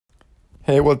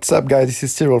Hey, what's up, guys? This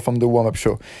is Cyril from the Warm Up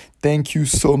Show. Thank you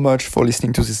so much for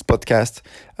listening to this podcast.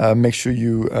 Make sure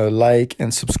you like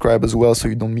and subscribe as well so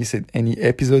you don't miss any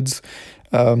episodes.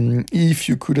 If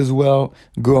you could as well,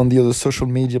 go on the other social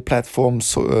media platforms,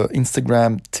 so,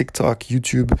 Instagram, TikTok,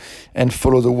 YouTube, and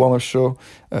follow the Warm Up Show.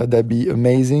 That'd be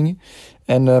amazing.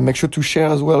 And make sure to share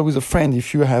as well with a friend.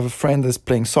 If you have a friend that's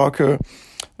playing soccer,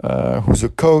 who's a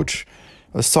coach,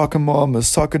 a soccer mom, a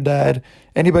soccer dad,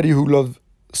 anybody who loves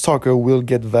soccer will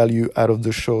get value out of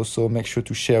the show. So make sure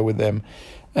to share with them.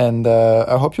 And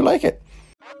I hope you like it.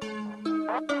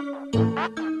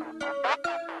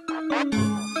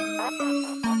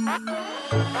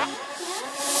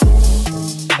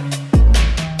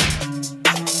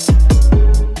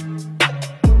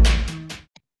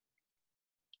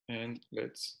 And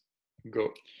let's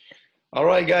go. All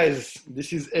right, guys,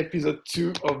 this is episode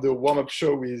 2 of the warm up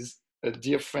show with a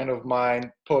dear friend of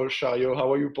mine, Paul Charruau.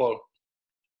 How are you, Paul?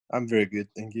 I'm very good,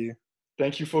 thank you.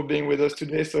 Thank you for being with us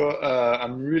today. So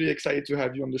I'm really excited to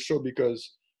have you on the show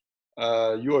because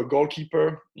you're a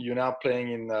goalkeeper. You're now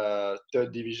playing in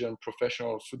third division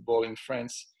professional football in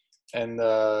France. And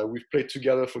we've played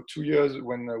together for 2 years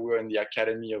when we were in the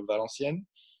academy of Valenciennes.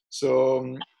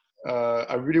 So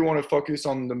I really want to focus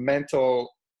on the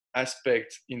mental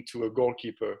aspect into a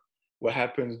goalkeeper. What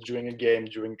happens during a game,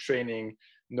 during training,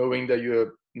 knowing that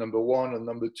you're number one or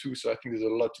number two. So I think there's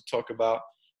a lot to talk about.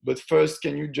 But first,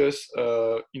 can you just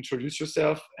introduce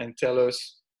yourself and tell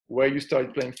us where you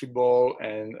started playing football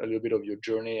and a little bit of your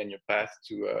journey and your path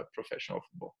to professional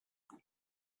football?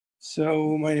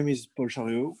 So my name is Paul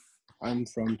Charruau. I'm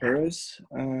from Paris,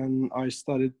 and I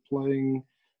started playing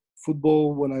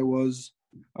football when I was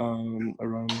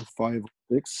around 5 or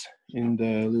 6 in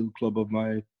the little club of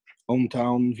my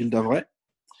hometown, Ville d'Avray.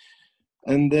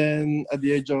 And then at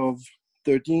the age of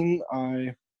 13,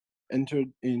 I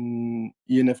entered in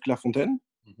ENF Clairefontaine,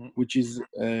 which is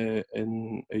a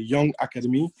young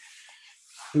academy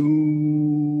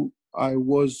who I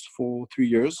was for 3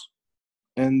 years.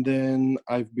 And then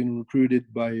I've been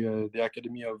recruited by the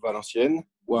Academy of Valenciennes,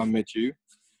 where I met you.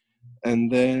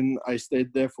 And then I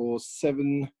stayed there for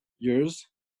 7 years,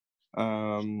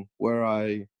 where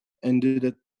I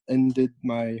ended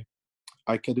my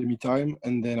academy time,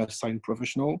 and then I signed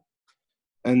professional.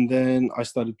 And then I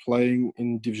started playing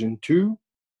in Division 2.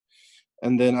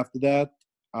 And then after that,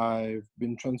 I've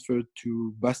been transferred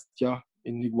to Bastia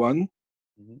in Ligue 1.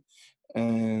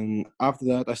 And after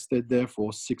that, I stayed there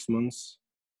for 6 months.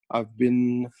 I've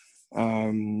been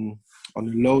on a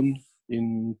loan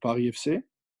in Paris FC.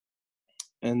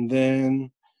 And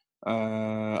then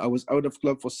I was out of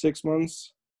club for 6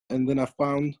 months. And then I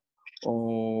found,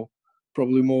 or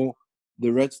probably more,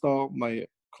 the Red Star, my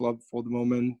club for the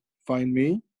moment, find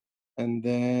me. And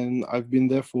then I've been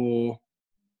there for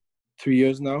 3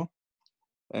 years now.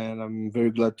 And I'm very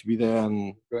glad to be there.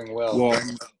 And Going well.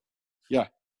 Yeah.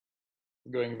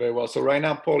 Going very well. So right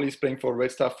now, Paul is playing for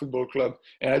Red Star Football Club.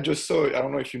 And I just saw, I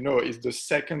don't know if you know, it's the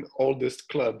second oldest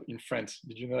club in France.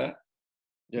 Did you know that?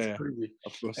 Yeah, crazy.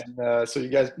 of course. And so you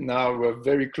guys now were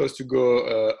very close to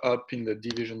go up in the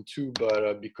Division 2,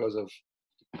 but because of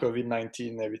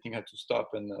COVID-19, everything had to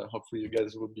stop. And hopefully you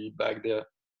guys will be back there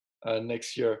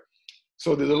next year.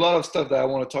 So there's a lot of stuff that I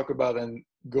want to talk about and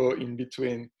go in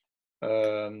between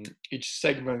each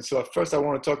segment. So first I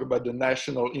want to talk about the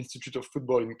National Institute of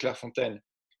Football in Clairefontaine.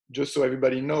 Just so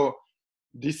everybody know,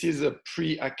 this is a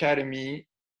pre-academy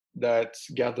that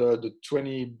gathered the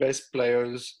 20 best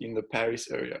players in the Paris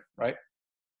area, right?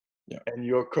 Yeah. And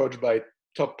you're coached by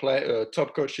top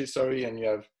coaches, and you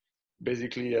have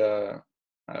basically,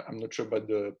 I'm not sure about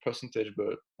the percentage,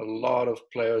 but a lot of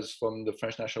players from the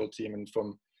French national team and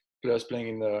from players playing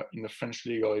in the French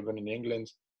league or even in England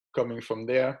coming from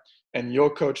there. And your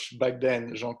coach back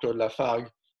then, Jean-Claude Lafargue,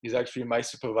 is actually my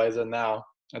supervisor now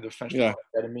at the French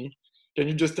Academy. Can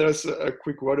you just tell us a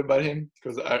quick word about him?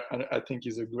 Because I think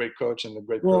he's a great coach and a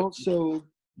great person. Well, so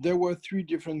there were 3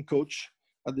 different coaches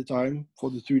at the time for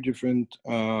the 3 different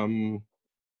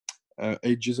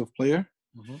ages of player.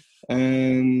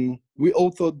 And we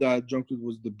all thought that Jean-Claude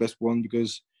was the best one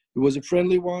because he was a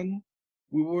friendly one.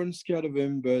 We weren't scared of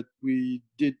him, but we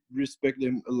did respect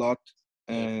him a lot.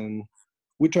 And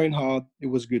we trained hard. It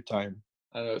was a good time.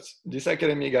 This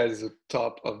academy, guys, is the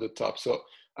top of the top. So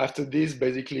after this,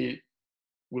 basically,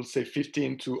 we'll say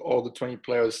 15 to all the 20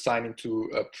 players signed into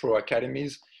pro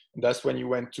academies. And that's when you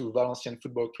went to Valenciennes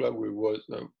Football Club, which was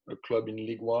a club in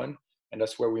Ligue 1. And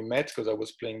that's where we met because I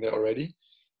was playing there already.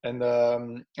 And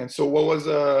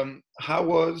so how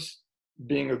was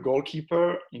being a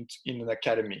goalkeeper in an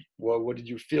academy? What did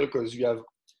you feel? Because you have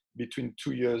between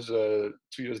 2 years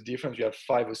difference, you have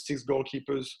 5 or 6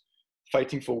 goalkeepers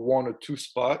fighting for one or two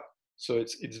spot. So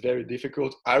it's very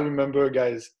difficult. I remember,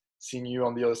 guys, seeing you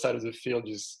on the other side of the field,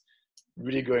 just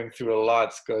really going through a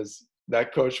lot because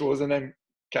that coach, what was the name?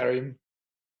 Karim?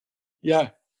 Yeah,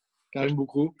 Karim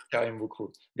Boukro. Karim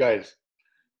Boukro. Guys,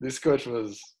 this coach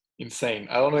was insane.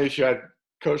 I don't know if you had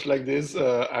coach like this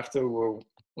after we were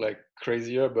like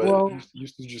crazier, but Well, he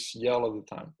used to just yell all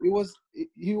the time.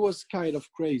 he was kind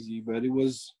of crazy, but it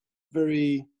was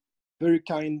very very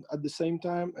kind at the same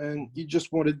time, and he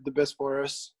just wanted the best for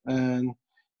us, and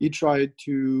he tried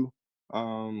to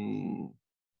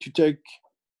take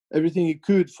everything he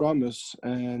could from us,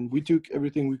 and we took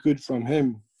everything we could from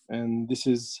him, and this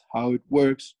is how it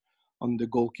works on the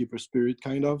goalkeeper spirit,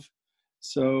 kind of.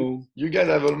 So You guys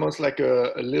have almost like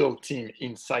a little team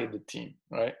inside the team,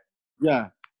 right? yeah,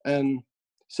 and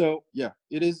so yeah,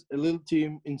 it is a little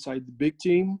team inside the big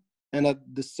team, and at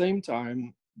the same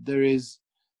time there is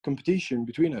competition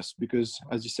between us because,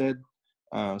 as you said,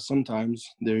 sometimes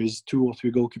there is two or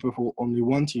three goalkeepers for only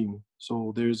one team,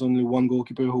 so there is only one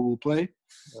goalkeeper who will play.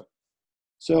 Yeah.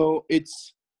 So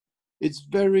it's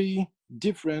very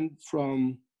different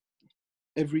from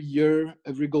every year,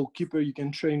 every goalkeeper you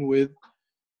can train with,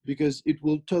 because it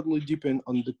will totally depend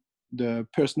on the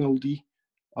personality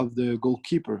of the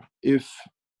goalkeeper. If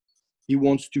he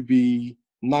wants to be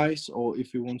nice or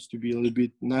if he wants to be a little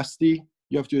bit nasty,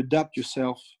 you have to adapt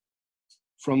yourself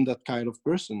from that kind of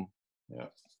person. Yeah.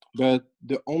 But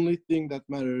the only thing that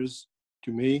matters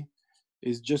to me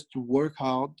is just to work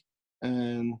hard,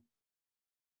 and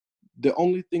the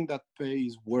only thing that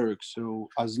pays work. So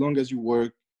as long as you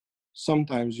work,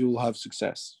 sometimes you'll have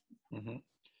success. Mm-hmm.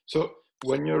 So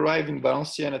when you arrived in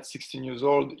Valenciennes at 16 years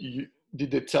old,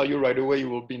 did they tell you right away you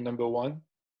will be number one?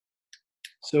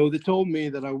 So they told me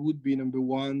that I would be number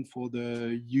one for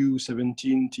the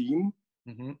U17 team.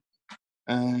 Mm-hmm.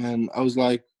 And I was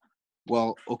like,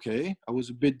 well, okay. I was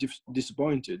a bit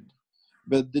disappointed.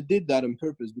 But they did that on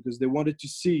purpose because they wanted to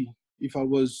see if I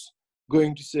was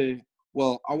going to say,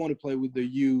 well, I want to play with the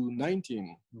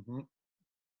U19. Mm-hmm.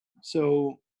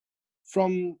 So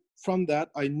from that,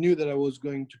 I knew that I was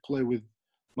going to play with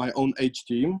my own age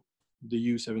team,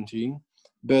 the U17.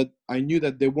 But I knew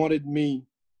that they wanted me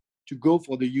to go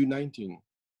for the U19.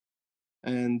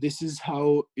 And this is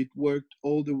how it worked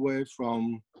all the way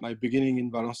from my beginning in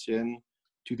Valenciennes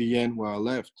to the end where I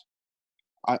left.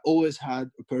 I always had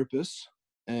a purpose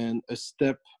and a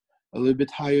step a little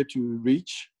bit higher to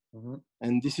reach. Mm-hmm.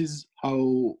 And this is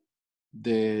how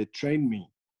they trained me.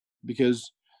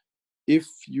 Because if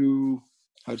you,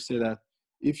 how to say that,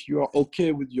 if you are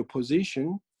okay with your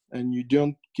position and you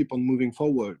don't keep on moving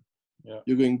forward, Yeah.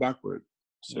 you're going backward.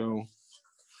 So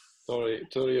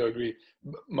Totally agree.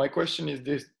 My question is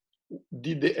this: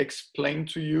 did they explain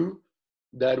to you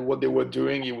that what they were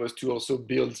doing it was to also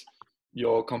build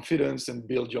your confidence and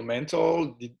build your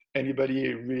mental? Did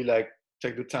anybody really like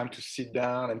take the time to sit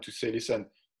down and to say, listen,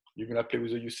 you're gonna play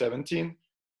with the U17,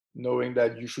 knowing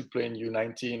that you should play in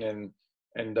U19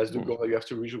 and that's the goal you have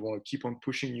to reach. We want to keep on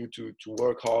pushing you to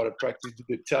work hard at practice. Did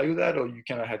they tell you that, or you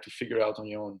kind of had to figure it out on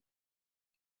your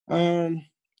own?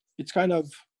 It's kind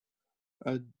of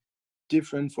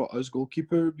different for us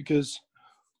goalkeeper because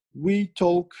we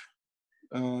talk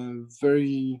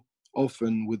very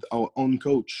often with our own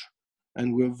coach,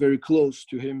 and we're very close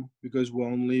to him because we're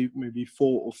only maybe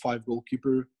 4 or 5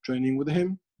 goalkeeper training with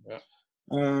him. Yeah.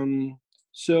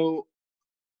 So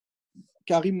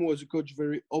Karim was a coach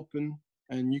very open,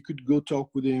 and you could go talk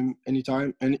with him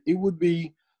anytime, and it would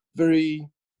be very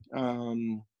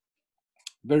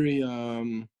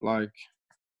like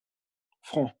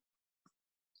franc,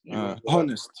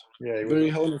 honest,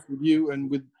 very honest with you and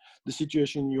with the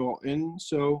situation you're in.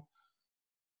 So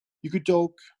you could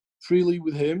talk freely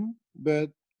with him, but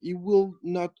he will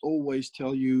not always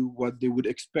tell you what they would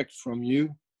expect from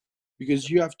you, because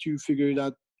you have to figure it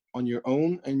out on your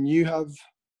own, and you have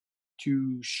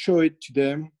to show it to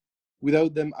them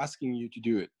without them asking you to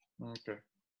do it. Okay.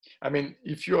 I mean,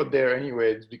 if you're there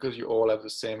anyway, it's because you all have the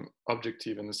same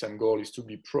objective and the same goal is to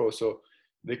be pro. So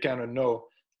they kind of know.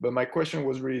 But my question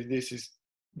was really this: is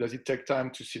does it take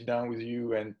time to sit down with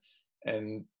you and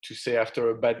to say after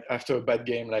a bad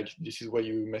game, like this is where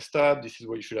you messed up, this is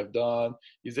what you should have done?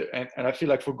 Is there, and I feel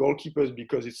like for goalkeepers,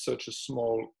 because it's such a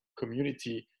small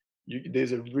community,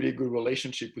 there's a really good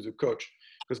relationship with the coach.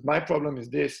 Because my problem is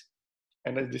this,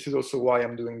 and this is also why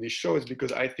I'm doing this show, is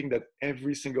because I think that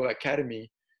every single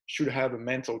academy should have a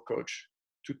mental coach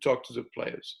to talk to the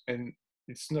players, and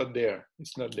it's not there.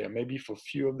 It's not there. Maybe for a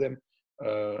few of them,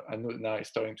 I know now it's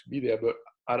starting to be there, but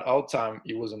at our time,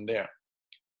 it wasn't there.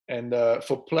 And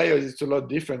for players, it's a lot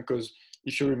different because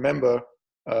if you remember,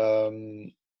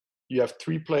 you have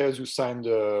 3 players who signed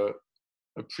a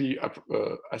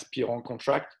aspirant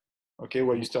contract, okay,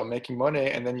 where you start making money,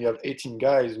 and then you have 18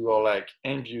 guys who are like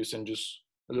envious and just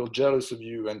a little jealous of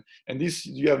you, and this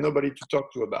you have nobody to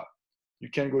talk to about. You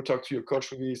can't go talk to your coach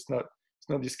for this. It's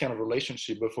not this kind of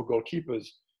relationship. But for goalkeepers,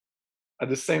 at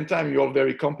the same time, you're all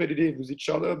very competitive with each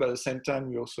other, but at the same time,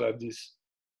 you also have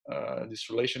this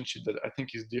relationship that I think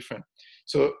is different.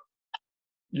 So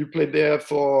you played there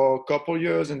for a couple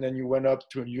years, and then you went up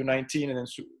to a U19 and then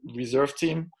reserve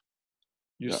team.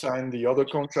 You Yeah. signed the other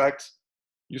contract.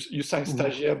 You signed Mhm.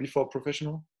 stagiaire before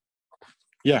professional.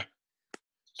 Yeah,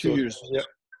 2 So years.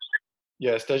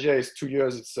 yeah, stagiaire is 2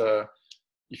 years. It's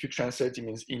if you translate, it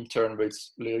means intern, but it's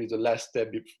literally the last step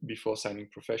before signing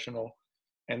professional.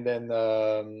 And then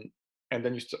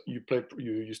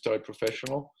you started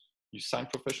professional. You signed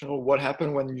professional. What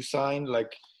happened when you signed?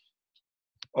 Like,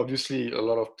 obviously a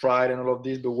lot of pride and all of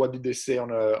this, but what did they say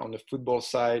on the football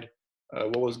side?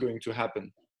 What was going to happen?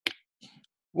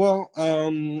 Well,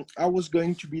 I was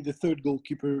going to be the third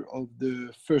goalkeeper of the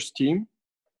first team,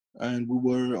 and we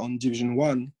were on Division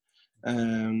 1.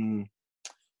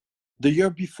 The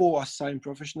year before I signed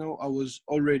professional, I was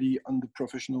already on the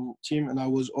professional team, and I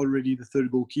was already the third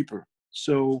goalkeeper.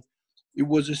 So it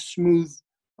was a smooth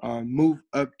move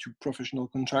up to professional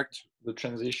contract. The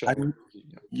transition.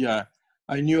 Yeah,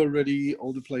 I knew already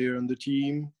all the player on the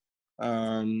team,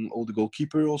 all the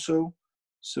goalkeeper also.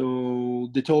 So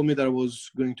they told me that I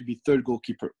was going to be third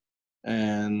goalkeeper,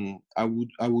 and I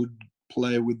would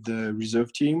play with the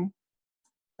reserve team,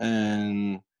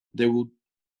 and they would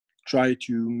try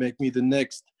to make me the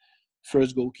next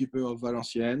first goalkeeper of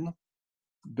Valenciennes.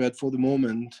 But for the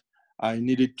moment, I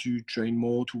needed to train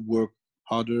more, to work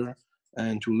harder,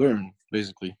 and to learn,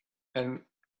 basically. And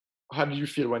how did you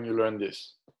feel when you learned this?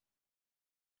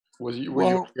 Were you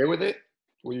Well, okay with it?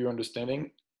 Were you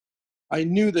understanding? I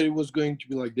knew that it was going to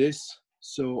be like this,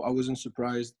 so I wasn't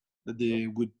surprised that they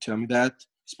would tell me that,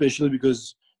 especially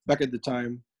because back at the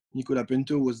time, Nicola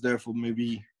Pinto was there for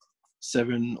maybe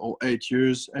 7 or 8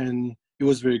 years, and he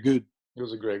was very good. He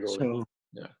was a great goalie. So,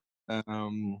 Yeah.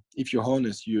 if you're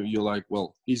honest, you're like,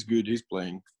 well, he's good, he's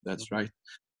playing. That's Mhm. right.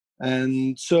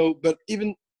 And so, but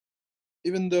even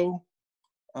though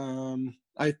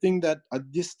I think that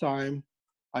at this time,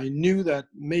 I knew that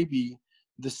maybe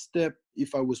the step,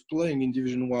 if I was playing in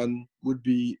Division 1, would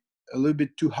be a little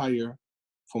bit too high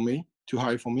for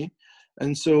me.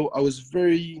 And so I was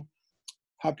very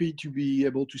happy to be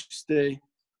able to stay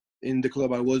in the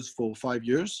club I was for 5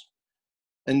 years.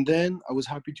 And then I was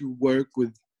happy to work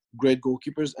with great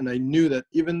goalkeepers. And I knew that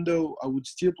even though I would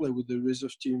still play with the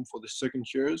reserve team for the second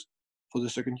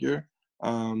year,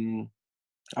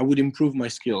 I would improve my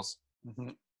skills.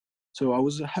 Mhm. So I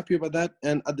was happy about that.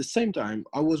 And at the same time,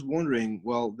 I was wondering,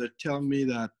 well, they're telling me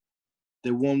that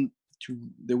they want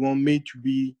they want me to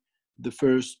be the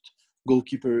first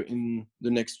goalkeeper in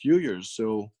the next few years.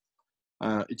 So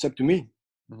it's up to me.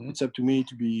 Mhm. It's up to me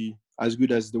to be as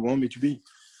good as they want me to be.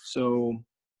 So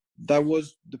that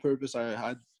was the purpose I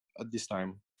had at this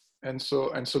time. And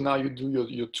so now you do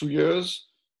your 2 years,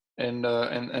 and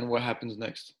what happens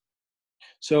next?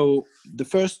 So the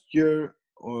first year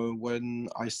when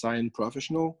I signed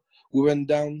professional, we went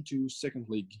down to second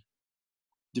league,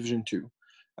 Division 2.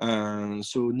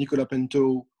 So Nicola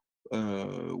Pinto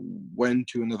went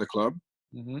to another club,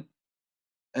 Mm-hmm.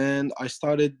 and I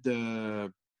started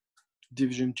the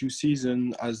Division 2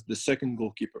 season as the second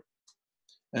goalkeeper.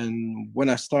 And when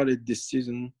I started this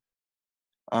season,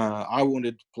 I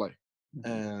wanted to play,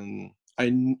 and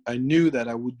I knew that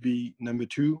I would be number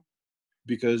 2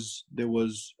 because there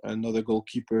was another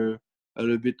goalkeeper a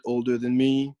little bit older than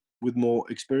me with more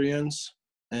experience.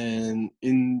 And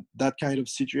in that kind of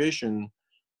situation,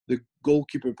 the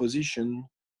goalkeeper position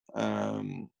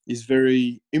is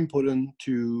very important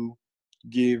to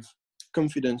give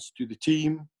confidence to the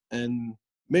team. And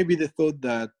maybe they thought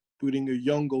that putting a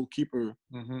young goalkeeper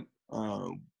Mm-hmm. uh,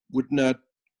 would not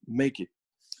make it.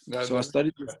 That, So I that,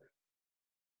 started with,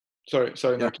 sorry.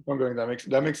 yeah, No, keep on going.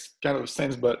 That makes kind of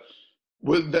sense. But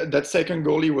that second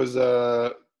goalie was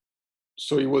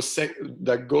so he was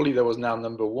that goalie that was now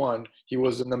number 1. He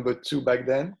was the number 2 back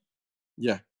then.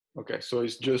 yeah, Okay, so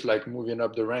it's just like moving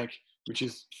up the rank, which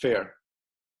is fair.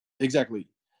 exactly.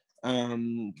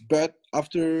 But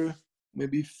after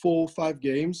maybe 4 or 5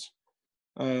 games,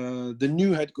 the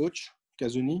new head coach,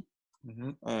 Kazuni,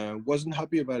 Mm-hmm. wasn't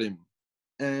happy about him.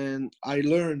 And I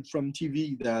learned from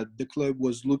TV that the club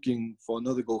was looking for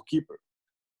another goalkeeper.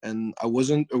 And I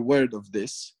wasn't aware of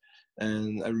this.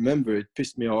 And I remember it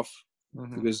pissed me off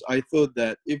Mm-hmm. because I thought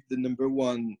that if the number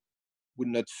 1 would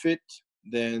not fit,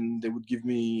 then they would give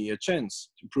me a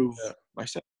chance to prove Yeah.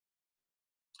 myself.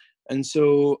 And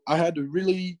so I had a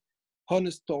really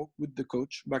honest talk with the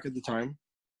coach back at the time.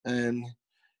 And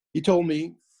he told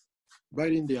me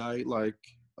right in the eye, like,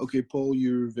 okay, Paul,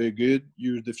 you're very good.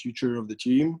 You're the future of the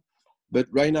team. But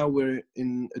right now we're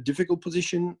in a difficult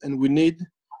position and we need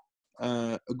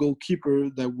a goalkeeper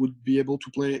that would be able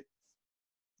to play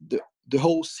the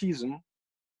whole season.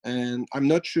 And I'm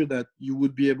not sure that you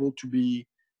would be able to be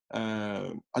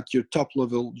at your top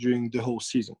level during the whole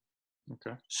season.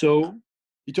 Okay. So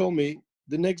he told me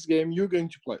the next game you're going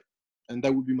to play, and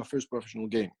that would be my first professional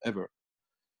game ever.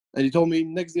 And he told me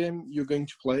next game you're going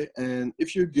to play, and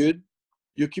if you're good,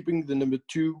 you're keeping the number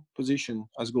 2 position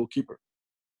as goalkeeper.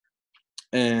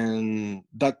 And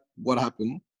that what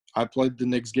happened. I played the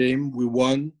next game. We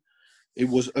won. It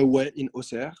was away in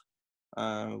Auxerre.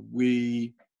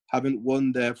 We haven't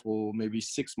won there for maybe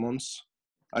 6 months.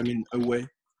 I mean, away.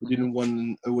 We didn't win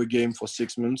an away game for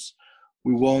 6 months.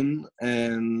 We won,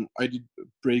 and I did a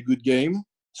pretty good game.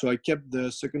 So I kept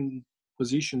the second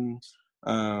position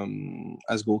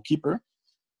as goalkeeper.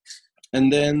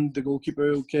 And then the goalkeeper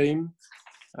who came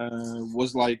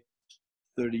was like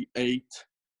 38.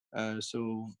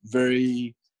 So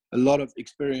a lot of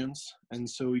experience. And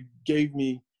so it gave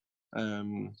me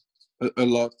a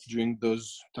lot during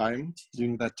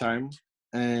that time.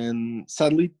 And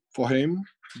sadly for him,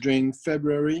 during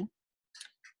February,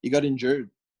 he got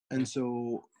injured. And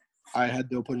so I had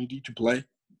the opportunity to play.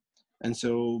 And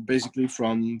so basically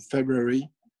from February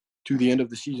to the end of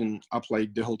the season, I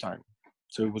played the whole time.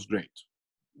 So it was great.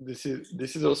 This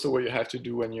is also what you have to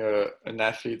do when you're an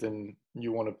athlete and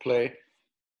you want to play.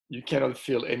 You cannot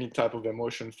feel any type of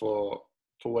emotion for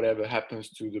whatever happens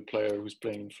to the player who's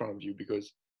playing in front of you,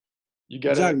 because you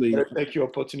gotta Exactly. take your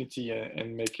opportunity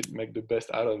and make the best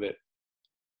out of it.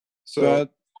 So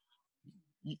But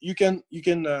you can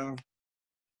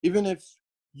even if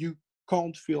you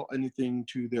can't feel anything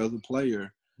to the other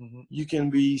player, you can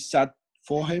be sad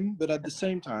for him, but at the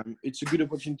same time it's a good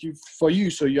opportunity for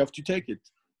you, so you have to take it.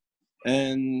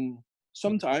 And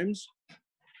sometimes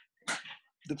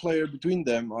the player between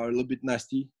them are a little bit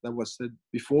nasty, that was said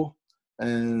before,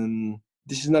 and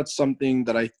this is not something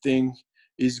that I think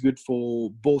is good for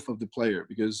both of the player,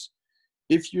 because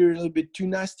if you're a little bit too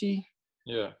nasty,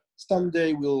 yeah,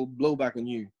 someday will blow back on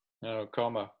you.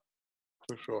 karma,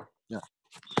 for sure. Yeah.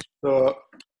 So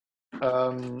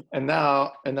and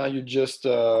now you just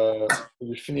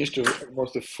you finished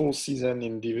almost a full season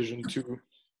in Division 2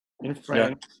 in Yeah.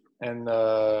 France,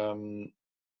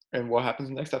 and what happens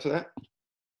next after that?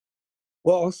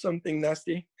 Well, something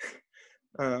nasty.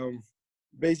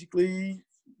 Basically,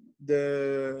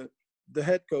 the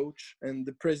head coach and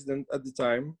the president at the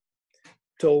time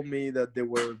told me that they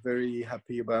were very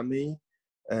happy about me,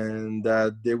 and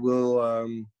that they will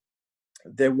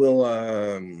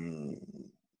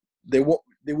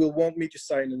want me to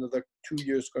sign another 2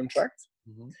 years contract,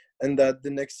 and that the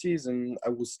next season I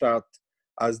will start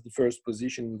as the first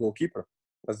position goalkeeper,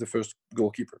 as the first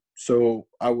goalkeeper. So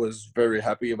I was very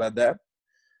happy about that.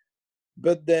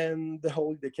 But then the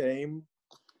holiday came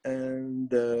and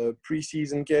the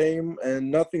preseason came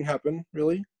and nothing happened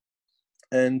really.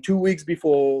 And 2 weeks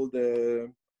before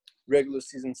the regular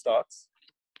season starts,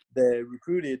 they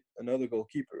recruited another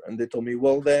goalkeeper, and they told me,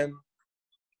 well, then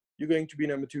you're going to be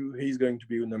number 2, he's going to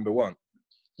be number 1.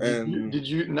 Did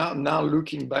you now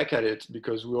looking back at it,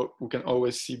 because we can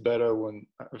always see better when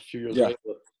a few years Yeah.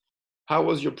 later. How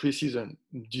was your preseason?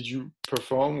 Did you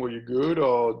perform? Were you good,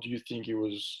 or do you think it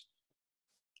was?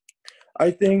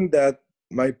 I think that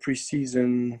my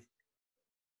preseason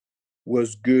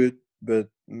was good, but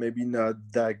maybe not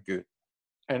that good.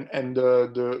 And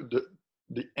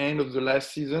the end of the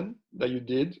last season that you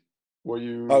did, were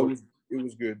you? It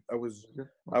was good.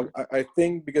 Okay. I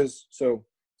think because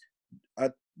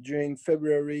during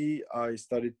February I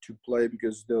started to play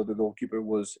because the goalkeeper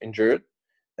was injured,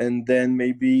 and then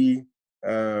maybe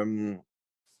 7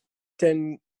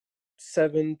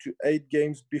 to 8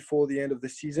 games before the end of the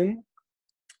season,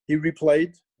 he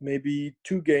replayed maybe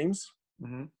 2 games,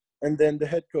 and then the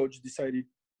head coach decided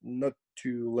not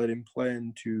to let him play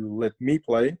and to let me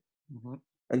play.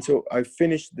 And so I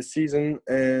finished the season,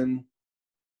 and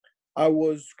I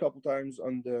was a couple times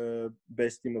on the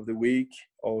best team of the week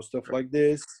or stuff like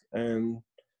this. And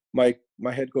my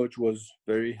head coach was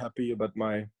very happy about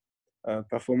my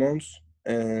performance.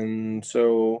 And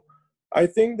so I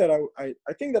think that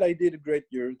I think that I did a great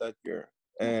year that year.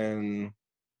 And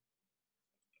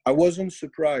I wasn't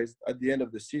surprised at the end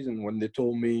of the season when they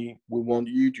told me, we want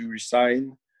you to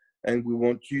resign and we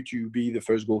want you to be the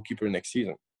first goalkeeper next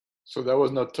season. So that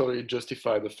was not totally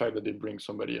justified, the fact that they bring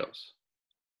somebody else.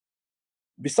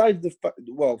 Besides the fact,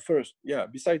 well, first, yeah,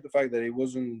 besides the fact that it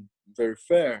wasn't very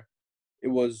fair. It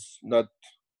was not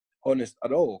honest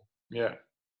at all. Yeah.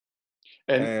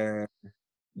 And And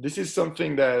this is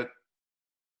something that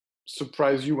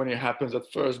surprised you when it happens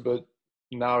at first, but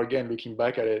now again, looking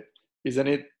back at it, isn't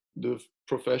it the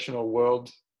professional world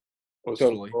of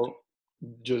totally, football?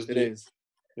 Just it the, is.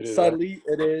 it is, right? Sadly,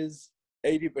 it is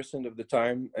 80% of the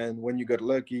time. And when you get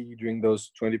lucky during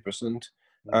those 20%,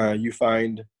 Mhm. you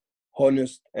find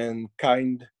honest and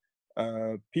kind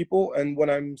people. And when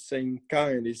I'm saying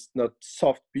kind, it's not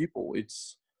soft people,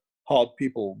 it's hard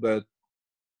people. But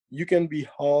you can be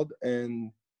hard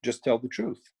and just tell the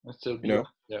truth, And still you be on. know?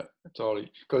 Yeah,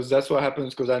 totally. Because that's what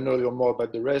happens. Because I know you're more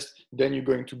about the rest. Then you're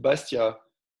going to Bastia.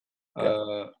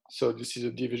 Yeah. So this is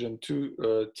a Division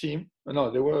Two team. No,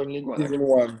 they were in League One Division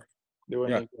actually. one. They were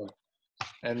in Yeah. League One,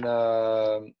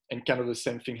 and kind of the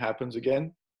same thing happens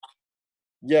again.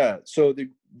 Yeah. So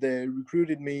they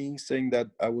recruited me saying that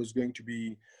I was going to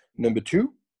be number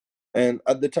two. And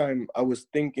at the time, I was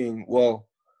thinking, well,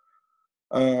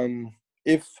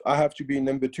 if I have to be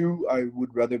number two, I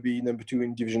would rather be number two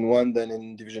in Division One than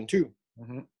in Division Two.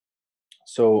 Hmm.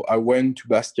 So I went to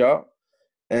Bastia,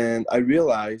 and I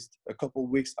realized a couple of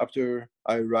weeks after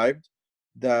I arrived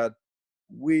that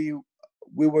we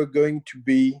we were going to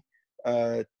be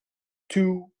uh,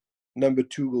 two number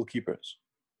two goalkeepers.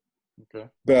 Okay.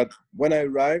 But when I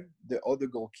arrived, the other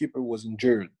goalkeeper was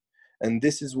injured, and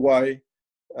this is why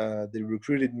they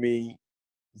recruited me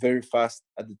very fast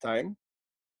at the time.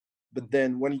 But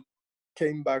then when he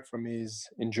came back from his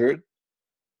injured,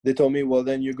 they told me, well,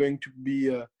 then you're going to be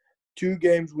 2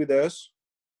 games with us,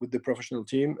 with the professional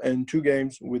team, and 2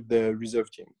 games with the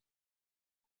reserve team.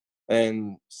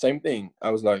 And same thing.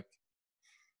 I was like,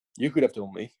 you could have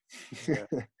told me. Yeah.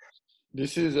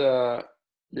 This is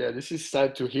yeah, this is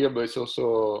sad to hear, but it's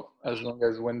also as long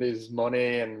as when there's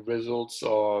money and results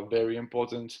are very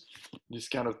important, this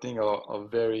kind of thing are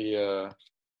very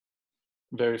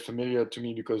very familiar to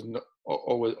me because no,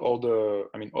 all the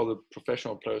I mean all the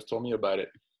professional players told me about it,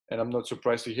 and I'm not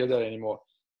surprised to hear that anymore.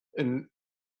 And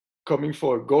coming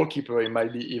for a goalkeeper, it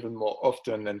might be even more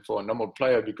often than for a normal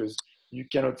player because you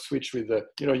cannot switch with the,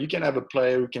 you know, you can have a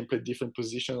player who can play different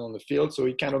positions on the field. So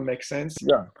it kind of makes sense.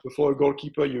 Yeah. Before a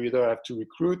goalkeeper, you either have to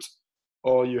recruit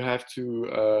or you have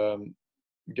to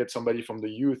get somebody from the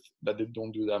youth that they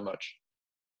don't do that much.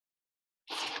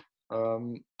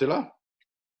 Tela?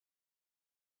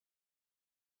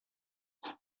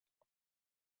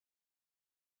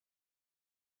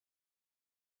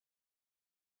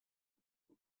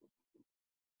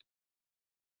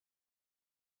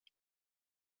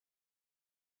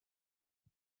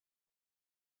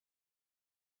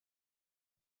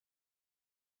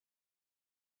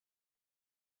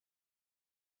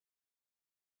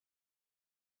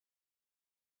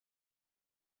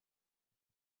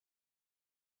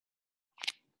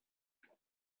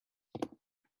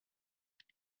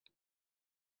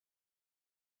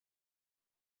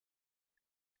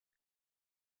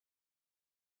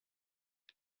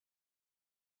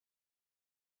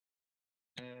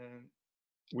 And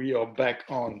we are back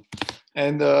on.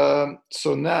 And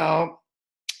so now,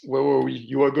 where were we?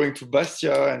 You were going to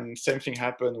Bastia, and same thing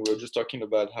happened. We were just talking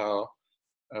about how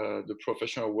the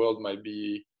professional world might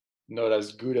be not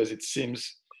as good as it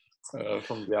seems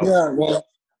from the outside. Yeah. Well,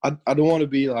 I don't want to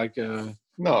be like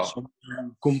No, some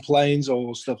complaints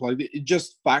or stuff like that. It's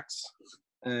just facts.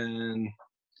 And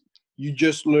you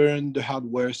just learn the hard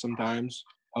way sometimes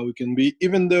how it can be.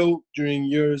 Even though during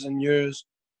years and years,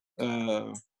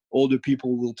 uh, older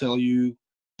people will tell you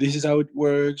this is how it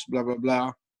works, blah blah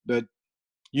blah. But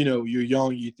you know, you're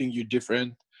young, you think you're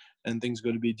different, and things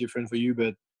going to be different for you,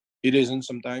 but it isn't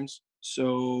sometimes.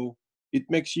 So it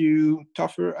makes you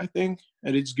tougher, I think,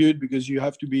 and it's good because you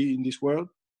have to be in this world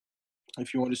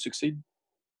if you want to succeed.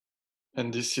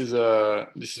 and this is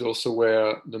also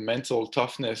where the mental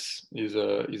toughness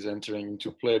is entering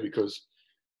into play because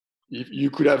if you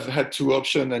could have had two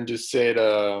options and just said,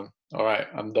 "All right,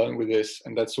 I'm done with this,"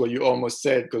 and that's what you almost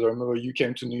said because I remember you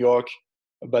came to New York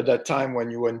about that time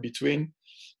when you were in between.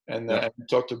 Yeah. And we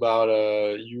talked about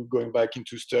you going back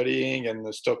into studying and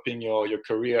stopping your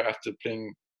career after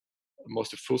playing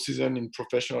most of full season in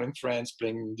professional in France,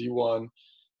 playing D1,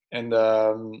 and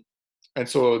and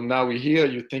so now we're here.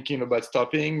 You're thinking about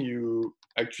stopping. You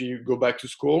actually go back to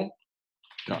school.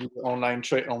 You Yeah. do online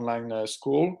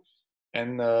school,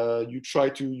 and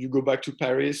you go back to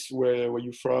Paris, where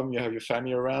you're from. You have your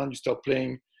family around. You start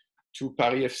playing to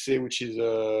Paris FC, which is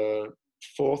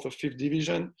fourth or fifth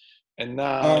division, and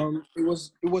now It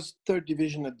was third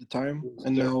division at the time, it's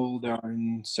and third. now they are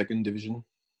in second division.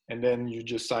 And then you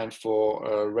just signed for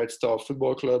Red Star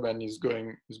Football Club, and it's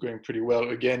going pretty well.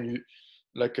 Again,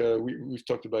 like we've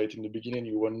talked about it in the beginning,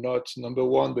 you were not number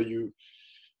one, but you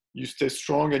stay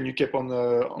strong and you kept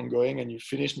on going and you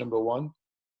finished number one.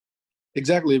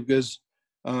 Exactly, because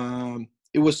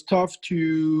it was tough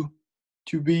to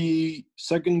be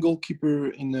second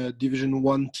goalkeeper in a Division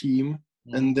One team,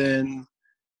 and then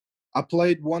I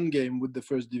played one game with the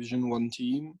first Division One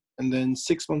team, and then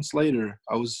 6 months later,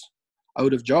 I was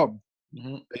out of job,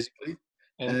 basically.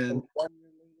 And 1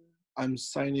 year later, I'm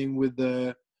signing with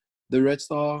the Red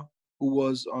Star, who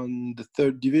was on the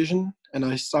third division, and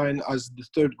I signed as the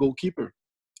third goalkeeper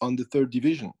on the third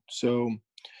division. So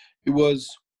it was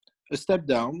a step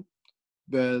down,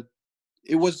 but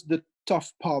it was the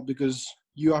tough part because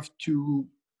you have to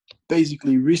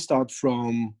basically restart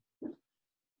from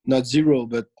not zero,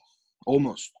 but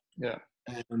almost. Yeah.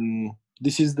 And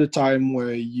this is the time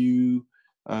where you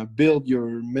build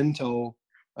your mental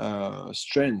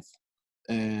strength,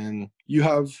 and you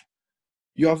have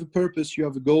a purpose, you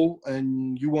have a goal,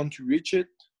 and you want to reach it.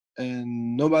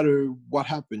 And no matter what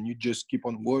happened, you just keep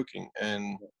on working,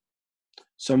 and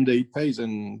someday it pays,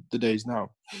 and the day is now.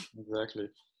 Exactly.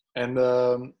 And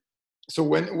so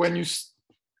when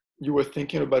you were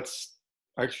thinking about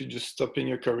actually just stopping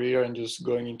your career and just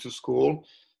going into school,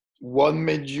 what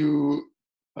made you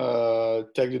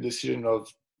take the decision of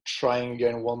trying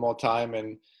again one more time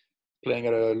and playing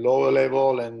at a lower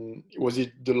level? And was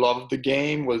it the love of the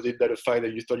game? Was it that the fact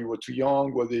that you thought you were too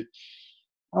young? Was it?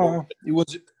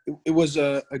 It was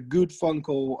a good phone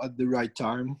call at the right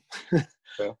time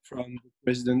from the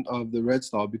president of the Red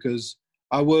Star, because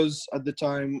I was at the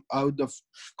time out of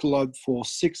club for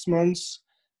 6 months,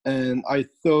 and I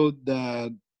thought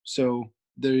that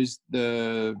there is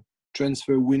the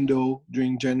transfer window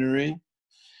during January,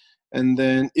 and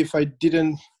then if I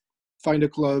didn't find a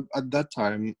club at that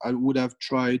time, I would have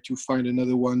tried to find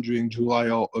another one during July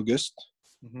or August.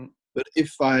 But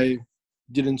if I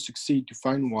didn't succeed to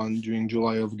find one during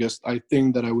July or August, I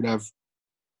think that I would have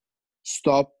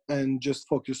stopped and just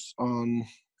focus on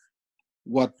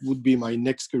what would be my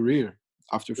next career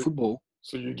after football.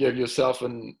 So you gave yourself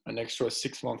an extra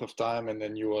 6 months of time, and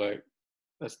then you were like,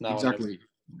 that's now. Exactly.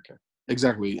 Okay.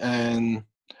 Exactly. And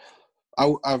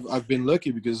I've been lucky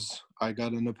because I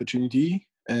got an opportunity.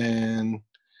 And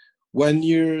when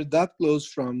you're that close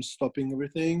from stopping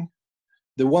everything,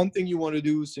 the one thing you want to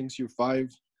do since you're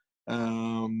 5,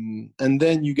 and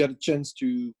then you get a chance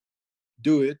to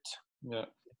do it, it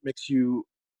makes you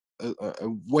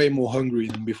way more hungry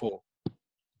than before.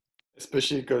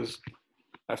 Especially because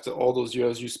after all those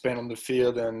years you spent on the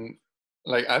field, and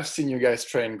like I've seen you guys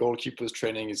train, goalkeepers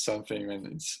training is something,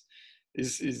 and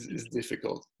it's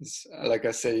difficult. It's like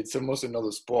I say, it's almost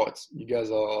another sport. You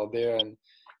guys are there,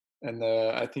 and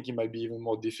I think it might be even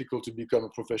more difficult to become a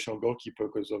professional goalkeeper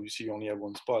because obviously you only have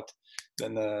one spot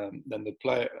than the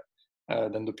player.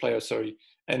 Sorry.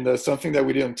 And something that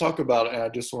we didn't talk about, and I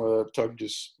just want to talk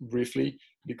just briefly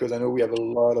because I know we have a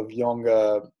lot of young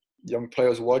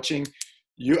players watching.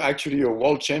 You actually a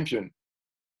world champion.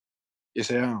 Yes,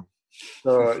 I am.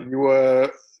 So you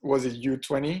were, was it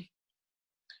U20?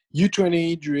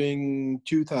 U20 during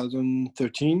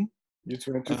 2013.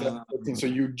 U20 2013. So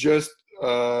you just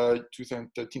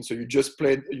 2013. So you just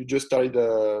played. You just started.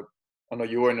 Oh no,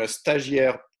 you were in a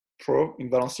stagiaire pro in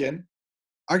Valenciennes.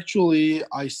 Actually,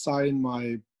 I signed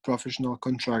my professional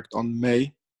contract on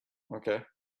May. Okay.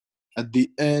 At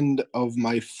the end of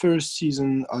my first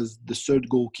season as the third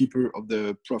goalkeeper of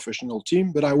the professional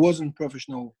team, but I wasn't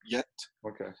professional yet.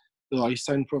 Okay. So I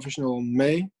signed professional in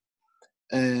May,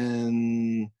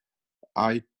 and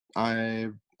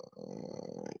and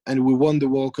we won the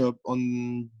World Cup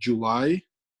on July.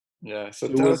 Yeah. So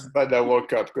tell us about that World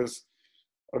Cup, because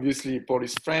obviously Paul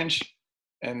is French,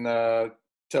 and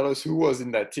tell us who was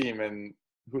in that team and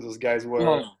who those guys were.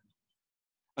 Oh,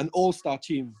 an all-star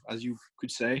team, as you could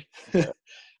say. Yeah.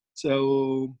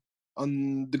 So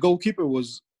on the goalkeeper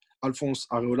was Alphonse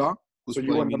Areola. So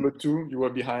you were number 2. You were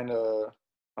behind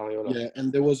Areola. Yeah,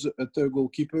 and there was a third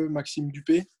goalkeeper, Maxime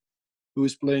Dupé, who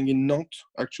is playing in Nantes,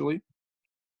 actually.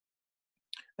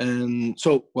 And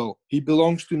so, well, he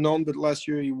belongs to Nantes, but last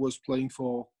year he was playing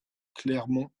for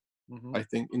Clermont, I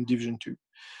think, in Division 2.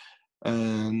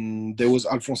 And there was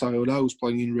Alphonse Areola, who's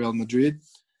playing in Real Madrid.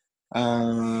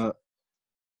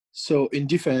 So in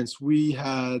defense, we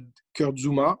had Kurt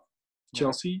Zouma,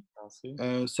 Chelsea,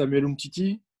 Samuel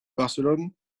Umtiti,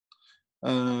 Barcelone,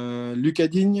 Lucas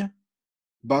Digne,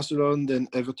 Barcelone, then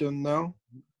Everton now.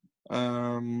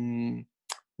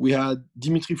 We had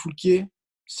Dimitri Foulquier,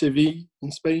 Seville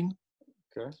in Spain.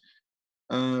 Okay.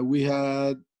 We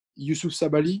had Youssouf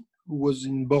Sabali, who was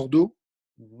in Bordeaux.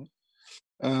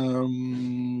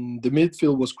 The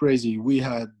midfield was crazy. We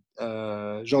had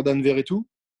Jordan Verretou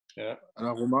Yeah. à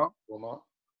la Roma, Roma.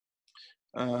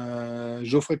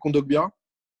 Geoffrey Kondogbia,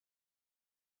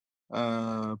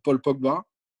 Paul Pogba,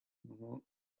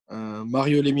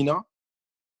 Mario Lemina.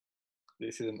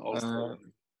 This is an all-star.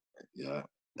 Yeah,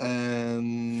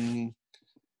 and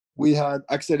we had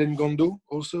Axel Ngondo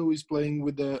also, who is playing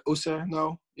with the Auxerre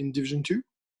now in Division 2.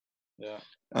 Yeah.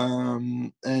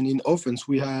 And in offense,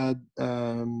 we had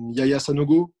Yaya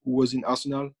Sanogo, who was in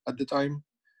Arsenal at the time.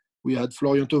 We had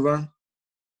Florian Thauvin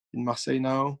in Marseille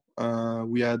now.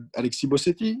 We had Alexis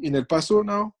Bossetti in El Paso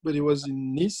now, but he was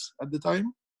in Nice at the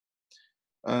time.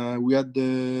 We had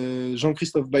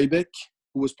Jean-Christophe Baybec,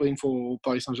 who was playing for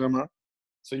Paris Saint-Germain.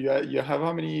 So you have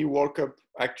how many World Cup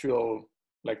actual,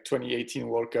 like 2018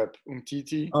 World Cup?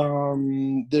 Umtiti,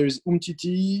 There is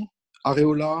Umtiti,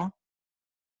 Areola,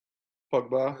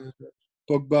 Pogba,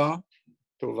 Pogba,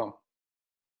 Thauvin.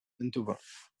 and Thauvin.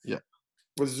 Yeah.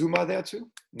 Was Zuma there too?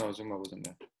 No, Zuma wasn't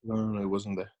there. No, he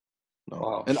wasn't there. No.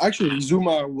 Wow. And actually,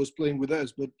 Zuma was playing with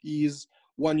us, but he's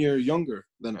 1 year younger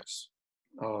than us.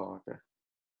 Oh, okay.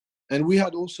 And we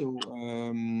had also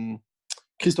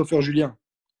Christopher Julien,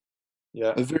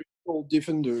 Yeah. a very old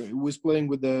defender who was playing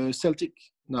with the Celtic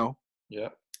now. Yeah.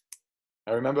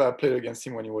 I remember I played against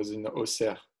him when he was in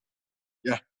Auxerre.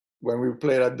 Yeah. When we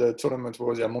played at the tournament, what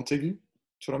was it, Montaigu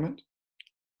tournament?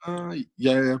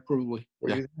 Yeah, probably.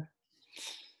 Yeah.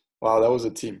 Wow, that was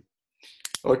a team.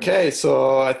 Okay,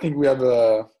 so I think we have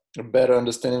a better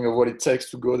understanding of what it takes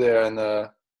to go there and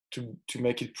to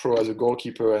make it pro as a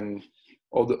goalkeeper and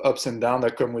all the ups and downs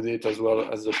that come with it, as well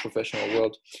as the professional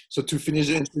world. So to finish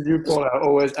the interview, Paul, I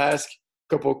always ask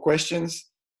a couple of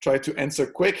questions. Try to answer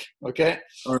quick, okay?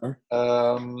 All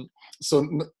right. So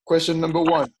question number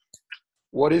one,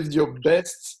 what is your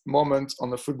best moment on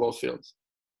the football field?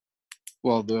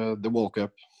 Well, the World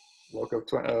Cup. World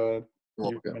Cup,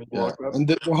 World Cup. Yeah. World Cup? And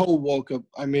the whole World Cup.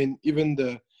 I mean, even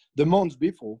the months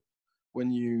before, when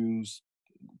you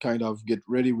kind of get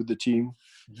ready with the team,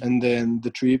 and then the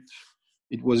trip,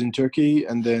 it was in Turkey,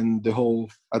 and then the whole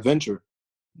adventure.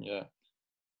 Yeah.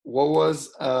 What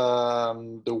was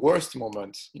the worst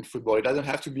moment in football? It doesn't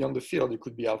have to be on the field. It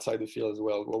could be outside the field as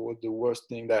well. What was the worst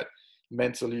thing that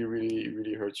mentally really,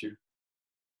 really hurt you?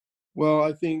 Well,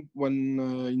 I think when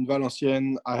in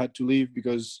Valenciennes, I had to leave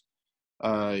because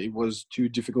it was too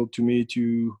difficult to me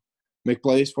to make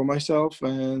place for myself,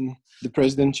 and the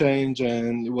president changed,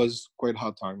 and it was quite a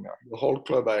hard time there. The whole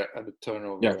club had a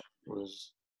turnover. Yeah.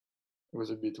 It was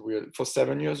a bit weird. For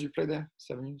 7 years you played there?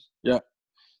 7 years? Yeah.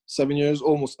 7 years,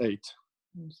 almost 8.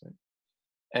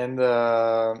 And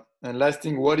last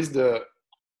thing, what is the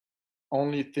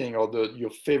only thing or your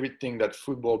favorite thing that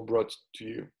football brought to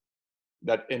you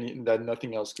that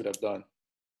nothing else could have done?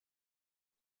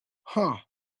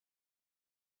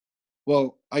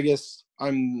 Well, I guess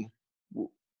I'm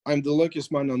the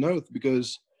luckiest man on earth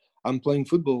because I'm playing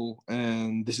football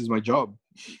and this is my job.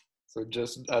 So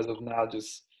just as of now,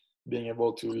 just being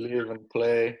able to live and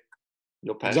play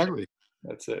your passion. Exactly.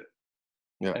 That's it.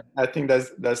 Yeah. And I think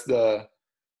that's the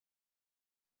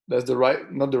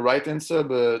right, not the right answer,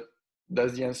 but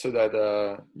that's the answer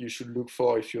that you should look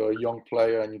for if you're a young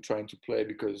player and you're trying to play,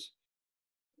 because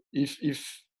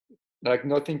if like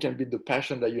nothing can beat the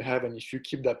passion that you have, and if you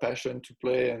keep that passion to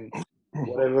play and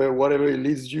whatever it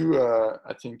leads you,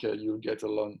 I think you'll get a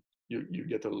lot. You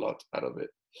get a lot out of it.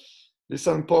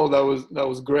 Listen, Paul, that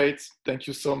was great. Thank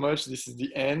you so much. This is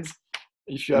the end.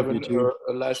 If you have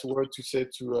a last word to say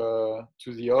to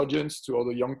the audience, to all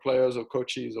the young players or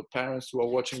coaches or parents who are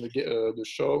watching the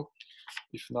show,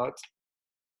 if not,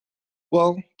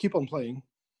 well, keep on playing.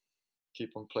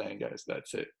 Keep on playing, guys.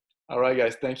 That's it. All right,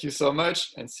 guys. Thank you so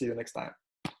much, and see you next time.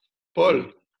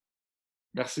 Paul,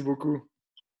 merci beaucoup.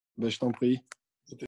 Ben, je t'en prie.